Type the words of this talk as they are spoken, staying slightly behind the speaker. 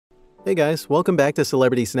Hey guys, welcome back to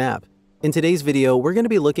Celebrity Snap. In today's video, we're going to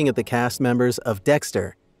be looking at the cast members of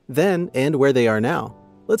Dexter, then and where they are now.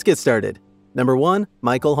 Let's get started. Number 1.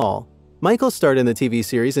 Michael Hall. Michael starred in the TV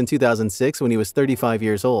series in 2006 when he was 35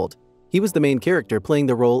 years old. He was the main character playing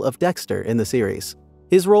the role of Dexter in the series.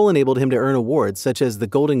 His role enabled him to earn awards such as the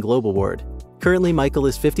Golden Globe Award. Currently, Michael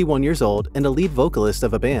is 51 years old and a lead vocalist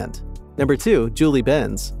of a band. Number 2. Julie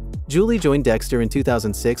Benz. Julie joined Dexter in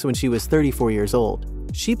 2006 when she was 34 years old.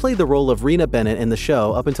 She played the role of Rena Bennett in the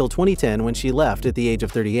show up until 2010 when she left at the age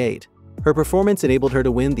of 38. Her performance enabled her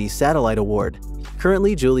to win the Satellite Award.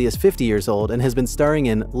 Currently, Julie is 50 years old and has been starring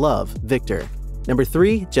in Love, Victor. Number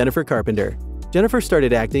 3. Jennifer Carpenter. Jennifer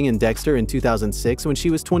started acting in Dexter in 2006 when she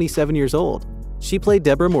was 27 years old. She played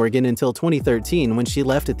Deborah Morgan until 2013 when she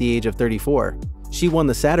left at the age of 34. She won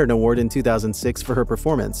the Saturn Award in 2006 for her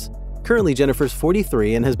performance. Currently, Jennifer's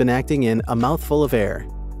 43 and has been acting in A Mouthful of Air.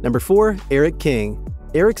 Number 4. Erik King.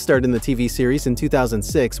 Erik starred in the TV series in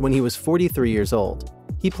 2006 when he was 43 years old.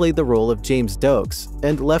 He played the role of James Dokes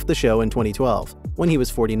and left the show in 2012, when he was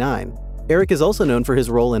 49. Erik is also known for his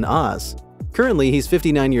role in Oz. Currently, he's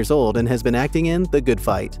 59 years old and has been acting in The Good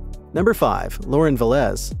Fight. Number 5. Lauren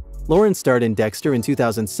Velez. Lauren starred in Dexter in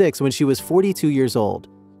 2006 when she was 42 years old.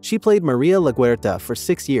 She played Maria LaGuerta for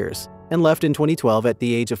 6 years and left in 2012 at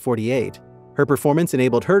the age of 48. Her performance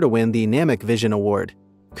enabled her to win the Namek Vision Award.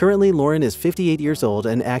 Currently, Lauren is 58 years old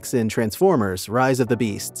and acts in Transformers: Rise of the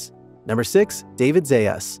Beasts. Number 6. David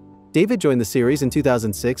Zayas. David joined the series in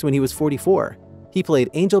 2006 when he was 44. He played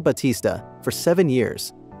Angel Batista for 7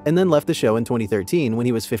 years, and then left the show in 2013 when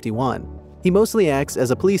he was 51. He mostly acts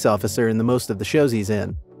as a police officer in the most of the shows he's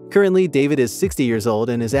in. Currently, David is 60 years old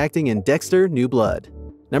and is acting in Dexter: New Blood.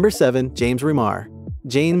 Number 7. James Remar.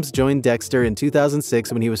 James joined Dexter in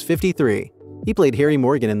 2006 when he was 53. He played Harry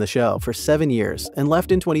Morgan in the show for 7 years and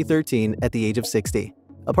left in 2013 at the age of 60.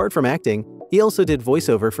 Apart from acting, he also did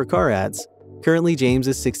voiceover for car ads. Currently, James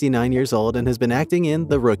is 69 years old and has been acting in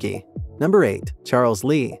The Rookie. Number 8. Charles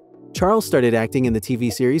Lee. Charles started acting in the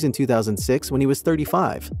TV series in 2006 when he was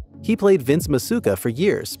 35. He played Vince Masuka for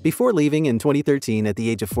years before leaving in 2013 at the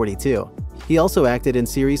age of 42. He also acted in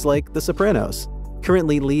series like The Sopranos.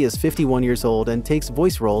 Currently, Lee is 51 years old and takes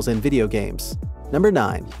voice roles in video games. Number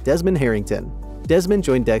 9. Desmond Harrington. Desmond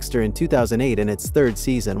joined Dexter in 2008 in its 3rd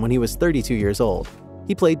season when he was 32 years old.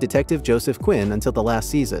 He played Detective Joseph Quinn until the last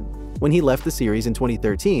season, when he left the series in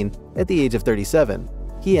 2013 at the age of 37.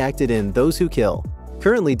 He acted in Those Who Kill.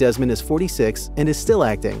 Currently, Desmond is 46 and is still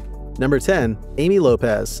acting. Number 10. Aimee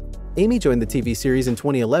Lopez. Aimee joined the TV series in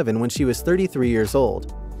 2011 when she was 33 years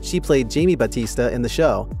old. She played Jamie Batista in the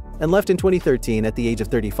show and left in 2013 at the age of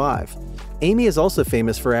 35. Aimee is also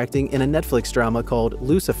famous for acting in a Netflix drama called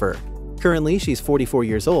Lucifer. Currently, she's 44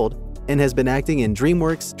 years old and has been acting in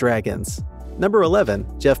DreamWorks' Dragons. Number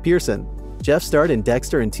 11. Geoff Pierson. Geoff starred in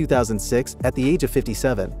Dexter in 2006 at the age of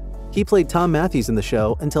 57. He played Tom Matthews in the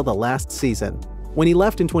show until the last season. When he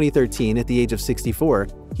left in 2013 at the age of 64,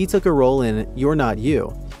 he took a role in You're Not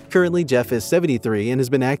You. Currently, Geoff is 73 and has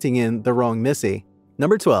been acting in The Wrong Missy.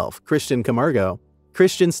 Number 12. Christian Camargo.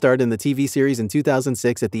 Christian starred in the TV series in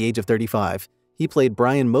 2006 at the age of 35. He played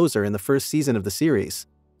Brian Moser in the 1st season of the series.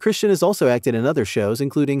 Christian has also acted in other shows,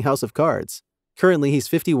 including House of Cards. Currently, he's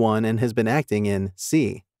 51 and has been acting in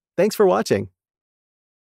C. Thanks for watching.